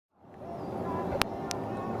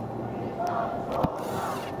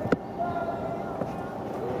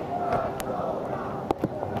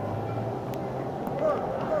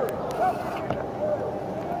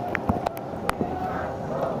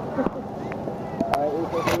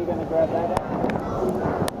grab that end.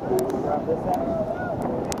 Grab this end.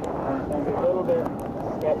 And it's going to be a little bit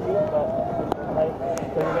sketchy, but right.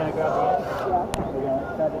 So you're going to grab the end. Yeah. We're going to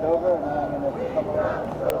send it over, and then I'm going to couple it.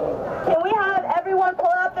 Can we have everyone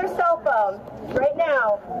pull out their cell phone right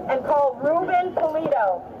now and call Ruben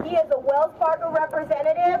Polito? He is a Wells Fargo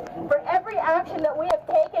representative. For every action that we have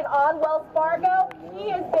taken on Wells Fargo, he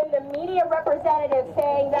has been the media representative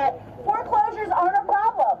saying that foreclosures aren't a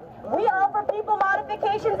problem. We offer people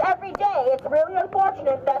modifications every day. It's really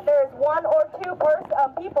unfortunate that there's one or two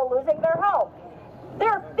people losing their home. There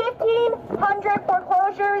are 1,500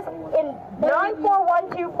 foreclosures in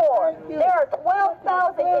 94124. There are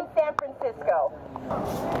 12,000 in San Francisco.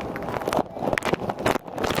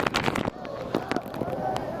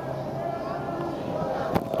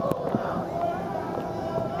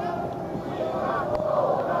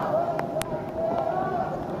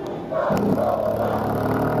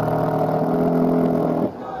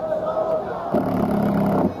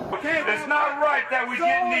 It's not right that we're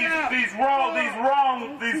getting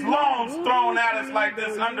these loans thrown at us like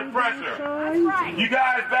this under pressure. You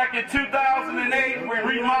guys, back in 2008, we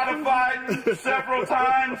remodified several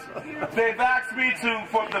times. They've asked me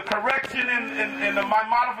for the correction in my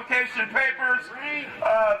modification papers.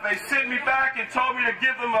 They sent me back and told me to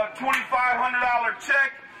give them a $2,500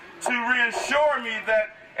 check to reassure me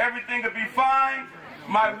that everything would be fine.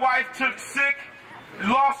 My wife took sick,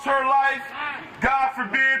 lost her life, God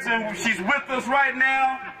forbids, and she's with us right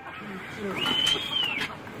now.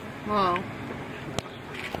 Wow.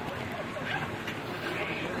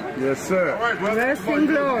 Yes, sir. Rest in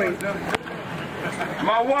glory.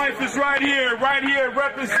 My wife is right here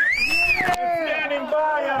representing, standing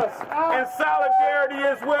by us in solidarity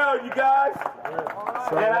as well, you guys.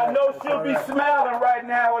 And I know she'll be smiling right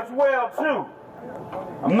now as well, too.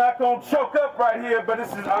 I'm not going to choke up right here, but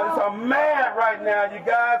I'm mad right now, you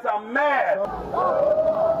guys. I'm mad.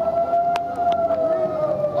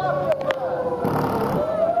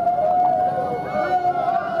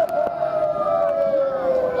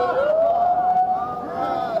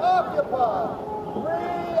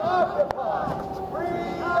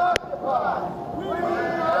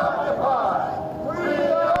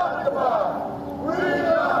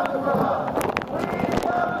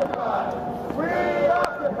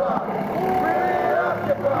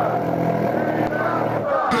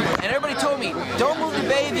 Don't move to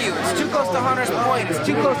Bayview. It's too close to Hunter's Point. It's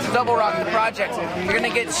too close to Double Rock, the projects. You're going to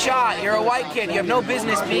get shot. You're a white kid. You have no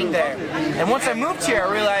business being there. And once I moved here,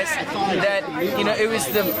 I realized that, you know, it was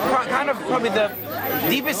probably the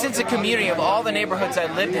deepest sense of community of all the neighborhoods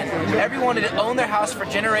I lived in. Everyone had owned their house for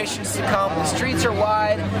generations to come. The streets are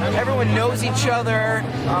wide. Everyone knows each other.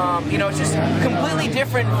 You know, it's just a completely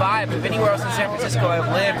different vibe of anywhere else in San Francisco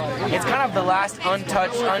I've lived. It's kind of the last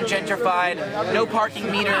untouched, ungentrified, no parking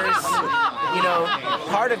meters, you know,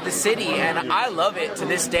 part of the city, and I love it to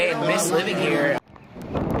this day and miss living here.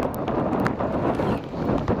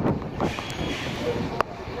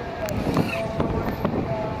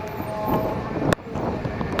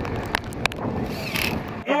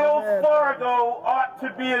 Fargo ought to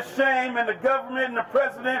be ashamed, and the government and the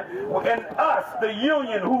president and us, the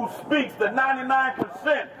union who speaks, the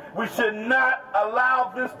 99%, we should not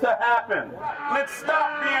allow this to happen. Let's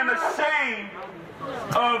stop being ashamed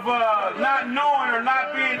of not knowing or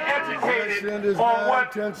not being educated on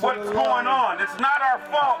what's going on. It's not our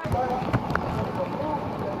fault.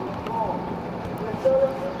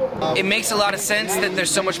 It makes a lot of sense that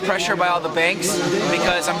there's so much pressure by all the banks,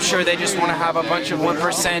 because I'm sure they just want to have a bunch of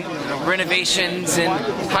 1% renovations and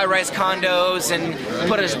high-rise condos and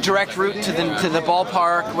put a direct route to the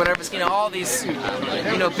ballpark, whatever, you know, all these,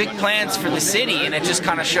 you know, big plans for the city, and it just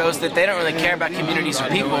kind of shows that they don't really care about communities or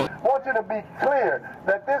people. I want you to be clear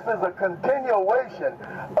that this is a continuation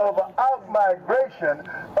of an out-migration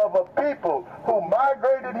of a people who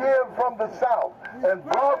migrated here from the South and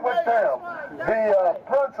brought with them the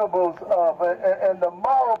principles of and the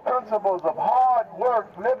moral principles of hard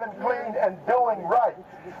work, living clean, and doing right.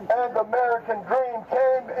 And the American dream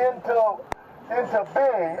came into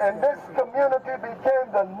being, and this community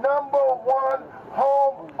became the #1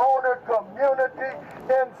 homeowner community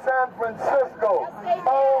in San Francisco,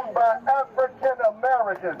 owned by African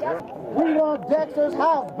Americans. We want Dexter's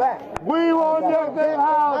house back. We want Dexter's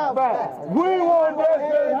house back. We want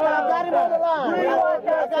Dexter's house back. Got him on the line.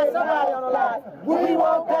 I got somebody on the line. We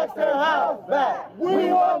want Dexter's house back.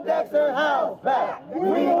 We want Dexter's house back.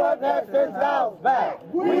 We want Dexter's house back.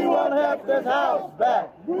 We want Dexter's house back.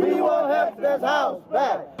 We want Dexter's house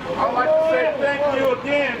back. I'd like to say thank you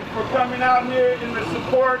again for coming out here in the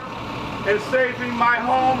support and saving my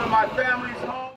home and my family's home.